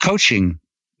coaching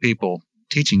people,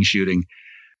 teaching shooting,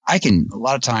 I can, a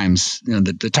lot of times,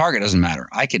 the target doesn't matter.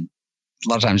 A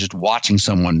lot of times just watching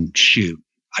someone shoot,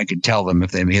 I could tell them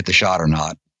if they hit the shot or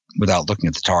not without looking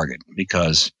at the target,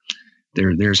 because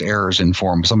there's errors in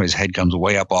form. Somebody's head comes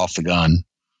way up off the gun.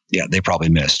 Yeah, they probably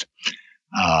missed.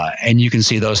 And you can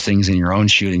see those things in your own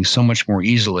shooting so much more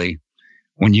easily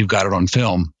when you've got it on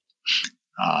film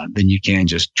than you can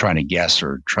just trying to guess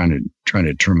or trying to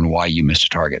determine why you missed a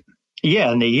target.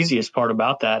 Yeah, and the easiest part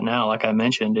about that now, like I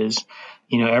mentioned, is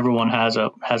everyone has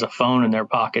a phone in their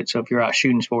pocket. So if you're out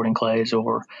shooting sporting clays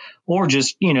or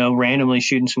just randomly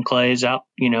shooting some clays out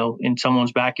in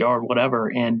someone's backyard, whatever,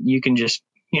 and you can just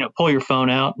pull your phone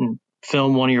out and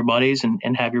film one of your buddies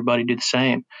and have your buddy do the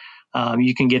same.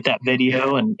 You can get that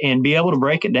video and be able to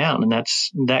break it down. And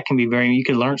that can be you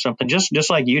can learn something just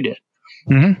like you did.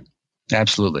 Mm-hmm.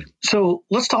 Absolutely. So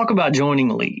let's talk about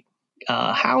joining a league.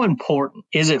 How important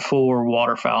is it for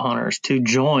waterfowl hunters to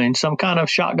join some kind of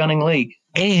shotgunning league?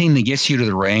 Anything that gets you to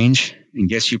the range and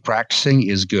gets you practicing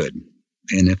is good.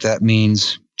 And if that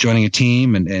means joining a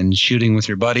team and shooting with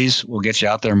your buddies will get you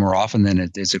out there more often, then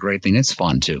it's a great thing. It's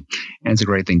fun too. And it's a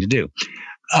great thing to do.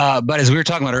 But as we were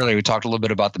talking about earlier, we talked a little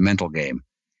bit about the mental game,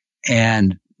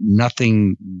 and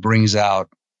nothing brings out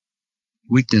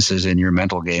weaknesses in your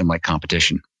mental game like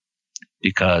competition,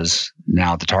 because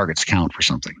now the targets count for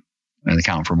something, and they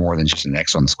count for more than just an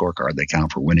X on the scorecard. They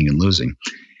count for winning and losing.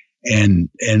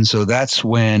 And so that's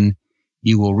when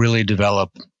you will really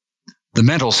develop the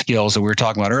mental skills that we were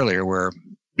talking about earlier, where,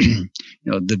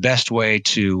 the best way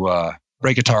to,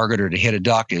 break a target or to hit a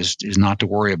duck is not to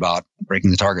worry about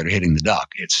breaking the target or hitting the duck.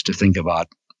 It's to think about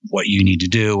what you need to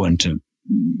do and to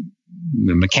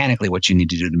mechanically what you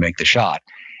need to do to make the shot.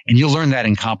 And you'll learn that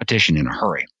in competition in a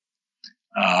hurry.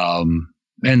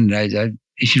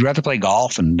 If you'd rather play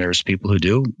golf, and there's people who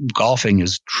do, golfing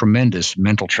is tremendous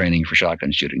mental training for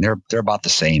shotgun shooting. They're about the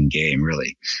same game,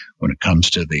 really, when it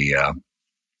comes to the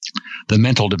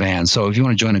mental demand. So if you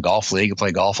want to join a golf league and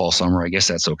play golf all summer, I guess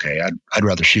that's okay. I'd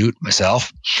rather shoot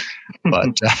myself,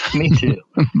 but me too.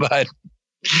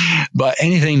 But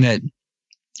anything that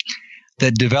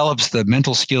develops the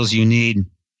mental skills you need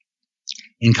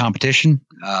in competition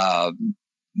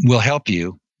will help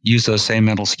you use those same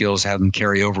mental skills, have them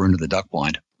carry over into the duck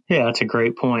blind. Yeah, that's a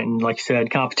great point. And like you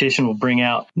said, competition will bring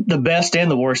out the best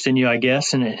and the worst in you, I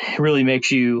guess. And it really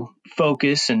makes you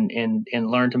focus and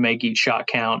learn to make each shot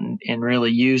count and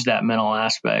really use that mental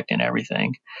aspect and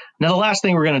everything. Now, the last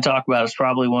thing we're going to talk about is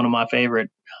probably one of my favorite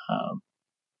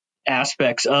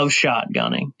aspects of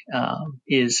shotgunning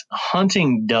is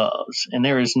hunting doves, and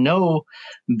there is no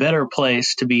better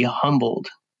place to be humbled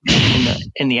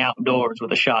in the outdoors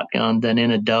with a shotgun than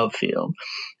in a dove field.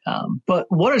 But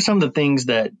what are some of the things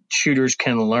that shooters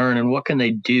can learn, and what can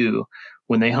they do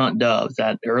when they hunt doves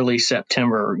that early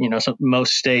September? Some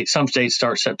states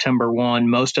start September 1.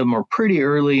 Most of them are pretty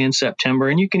early in September,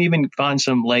 and you can even find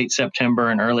some late September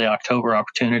and early October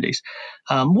opportunities.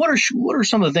 What are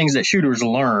some of the things that shooters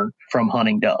learn from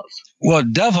hunting doves? Well,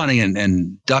 dove hunting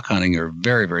and duck hunting are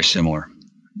very, very similar.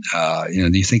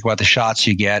 You think about the shots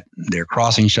you get, they're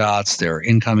crossing shots, they're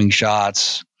incoming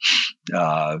shots.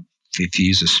 If you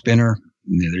use a spinner,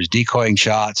 there's decoying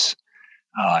shots.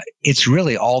 It's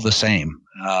really all the same.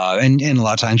 And a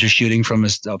lot of times you're shooting from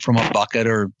a bucket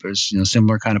or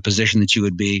similar kind of position that you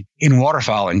would be in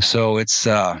waterfowling. So it's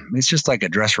just like a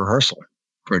dress rehearsal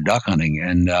for duck hunting,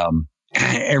 and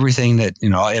everything that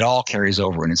it all carries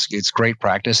over, and it's great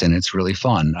practice and it's really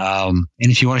fun. And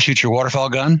if you want to shoot your waterfowl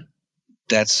gun,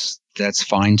 that's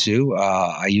fine too.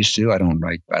 I used to. I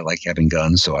like having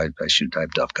guns, so I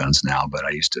have dove guns now. But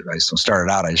I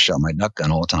started out, I shot my duck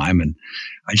gun all the time, and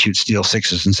I'd shoot steel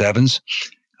 6s and 7s.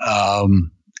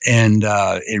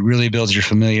 It really builds your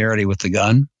familiarity with the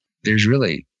gun.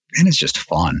 And it's just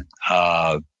fun.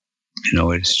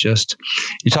 It's just,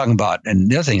 you're talking about, and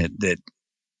the other thing that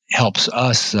helps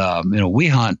us, we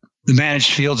hunt the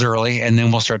managed fields early, and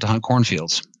then we'll start to hunt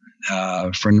cornfields.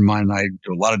 A friend of mine and I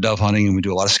do a lot of dove hunting, and we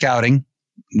do a lot of scouting,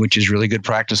 which is really good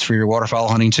practice for your waterfowl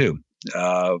hunting too.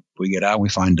 We get out, we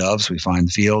find doves, we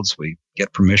find fields, we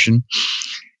get permission,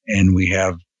 and we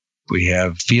have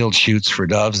field shoots for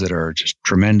doves that are just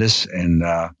tremendous. And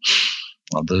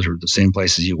those are the same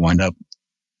places you wind up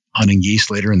hunting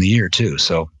geese later in the year too.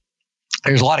 So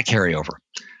there's a lot of carryover,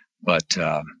 but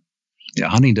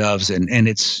hunting doves, and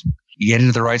it's, you get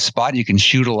into the right spot, you can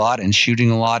shoot a lot, and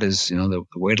shooting a lot is, the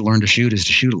way to learn to shoot is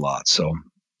to shoot a lot. So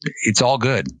it's all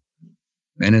good,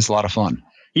 and it's a lot of fun.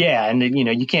 Yeah, and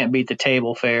you can't beat the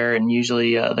table fare, and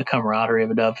usually the camaraderie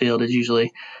of a dove field is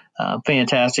usually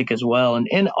fantastic as well.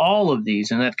 And all of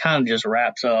these, and that kind of just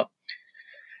wraps up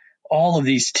all of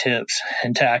these tips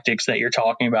and tactics that you're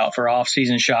talking about for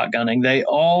off-season shotgunning. They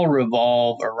all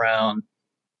revolve around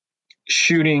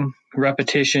shooting,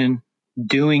 repetition,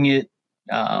 doing it,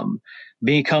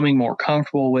 becoming more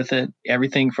comfortable with it,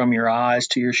 everything from your eyes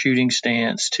to your shooting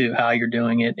stance to how you're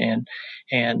doing it. And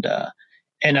I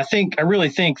really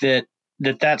think that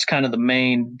that's kind of the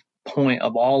main point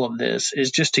of all of this,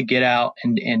 is just to get out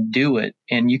and do it.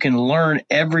 And you can learn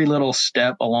every little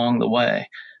step along the way.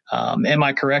 Am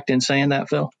I correct in saying that,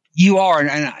 Phil? You are.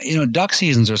 And duck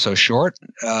seasons are so short.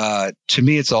 To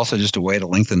me, it's also just a way to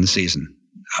lengthen the season,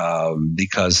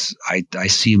 because I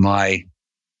see my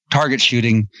target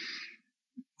shooting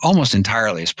almost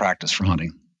entirely as practice for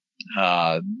hunting.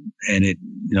 And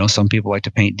some people like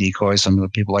to paint decoys. Some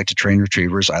people like to train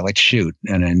retrievers. I like to shoot,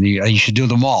 and you should do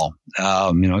them all.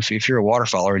 If you're a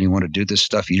waterfowler and you want to do this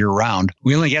stuff year round,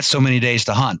 we only get so many days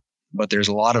to hunt, but there's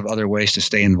a lot of other ways to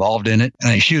stay involved in it.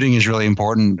 And shooting is really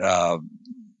important,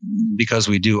 because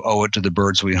we do owe it to the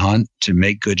birds we hunt to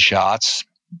make good shots,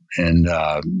 and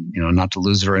not to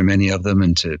lose very many of them,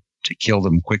 and to kill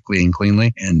them quickly and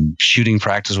cleanly. And shooting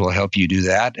practice will help you do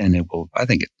that. And it will, I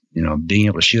think, being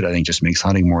able to shoot, I think, just makes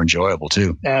hunting more enjoyable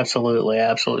too. Absolutely.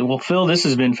 Absolutely. Well, Phil, this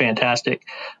has been fantastic.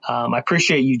 I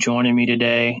appreciate you joining me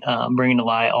today, bringing to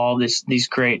light all these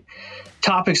great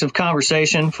topics of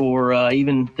conversation for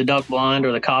even the duck blind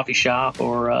or the coffee shop,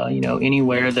 or,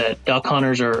 anywhere that duck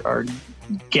hunters are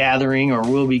gathering or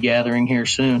will be gathering here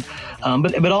soon.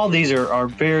 But all these are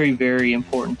very, very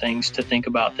important things to think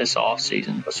about this off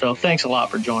season. So thanks a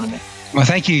lot for joining me. Well,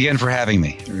 thank you again for having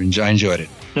me. I enjoyed it.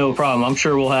 No problem. I'm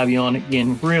sure we'll have you on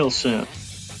again real soon.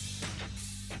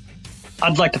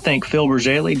 I'd like to thank Phil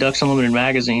Bourjaily, Ducks Unlimited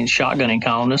Magazine's shotgunning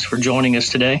columnist, for joining us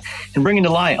today and bringing to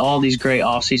light all these great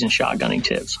off-season shotgunning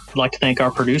tips. I'd like to thank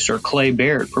our producer, Clay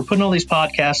Baird, for putting all these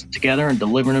podcasts together and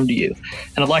delivering them to you.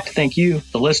 And I'd like to thank you,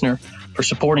 the listener, for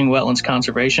supporting wetlands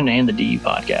conservation and the DU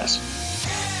podcast.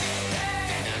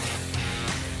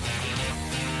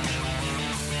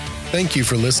 Thank you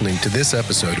for listening to this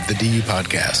episode of the DU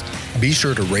Podcast. Be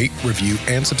sure to rate, review,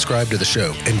 and subscribe to the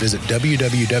show, and visit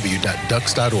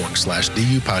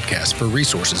www.ducks.org/DU Podcast for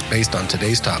resources based on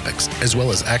today's topics, as well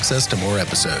as access to more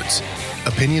episodes.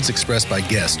 Opinions expressed by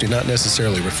guests do not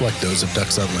necessarily reflect those of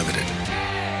Ducks Unlimited.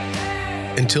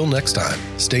 Until next time,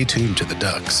 stay tuned to the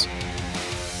Ducks.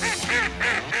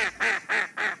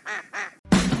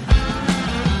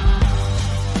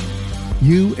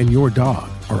 You and your dog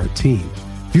are a team.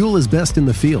 Fuel is best in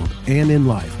the field and in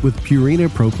life with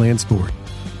Purina Pro Plan Sport.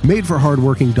 Made for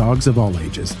hardworking dogs of all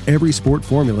ages, every sport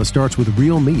formula starts with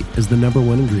real meat as the number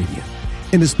one ingredient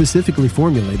and is specifically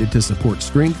formulated to support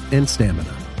strength and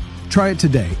stamina. Try it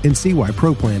today and see why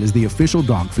ProPlan is the official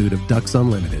dog food of Ducks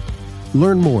Unlimited.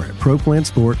 Learn more at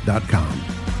ProPlansport.com.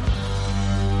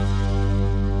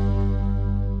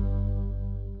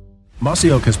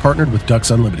 Mossy Oak has partnered with Ducks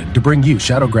Unlimited to bring you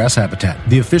Shadowgrass Habitat,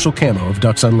 the official camo of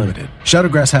Ducks Unlimited.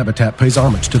 Shadowgrass Habitat pays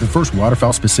homage to the first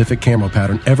waterfowl-specific camo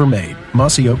pattern ever made,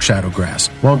 Mossy Oak Shadowgrass,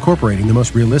 while incorporating the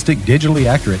most realistic, digitally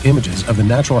accurate images of the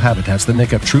natural habitats that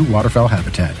make up true waterfowl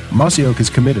habitat. Mossy Oak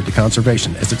is committed to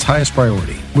conservation as its highest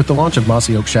priority. With the launch of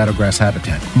Mossy Oak Shadowgrass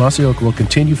Habitat, Mossy Oak will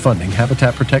continue funding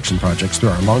habitat protection projects through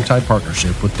our longtime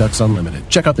partnership with Ducks Unlimited.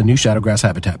 Check out the new Shadowgrass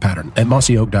Habitat pattern at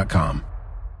mossyoak.com.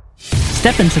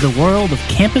 Step into the world of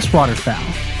Campus Waterfowl,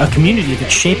 a community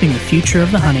that's shaping the future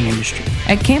of the hunting industry.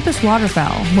 At Campus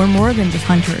Waterfowl, we're more than just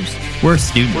hunters. We're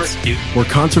students. We're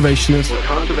conservationists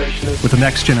with the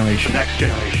next generation.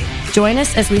 Join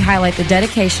us as we highlight the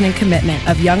dedication and commitment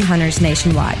of young hunters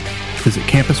nationwide. Visit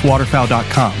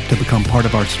campuswaterfowl.com to become part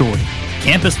of our story.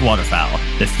 Campus Waterfowl,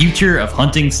 the future of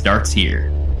hunting starts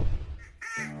here.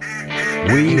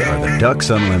 We are the Ducks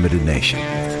Unlimited Nation,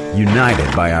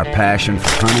 united by our passion for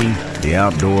hunting, the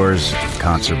outdoors, and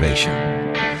conservation.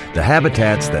 The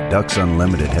habitats that Ducks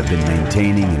Unlimited have been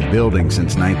maintaining and building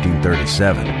since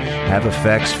 1937 have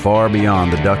effects far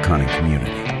beyond the duck hunting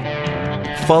community.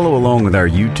 Follow along with our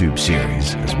YouTube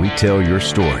series as we tell your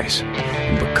stories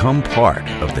and become part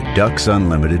of the Ducks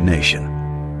Unlimited Nation.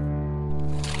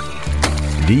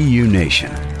 DU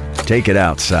Nation, take it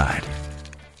outside.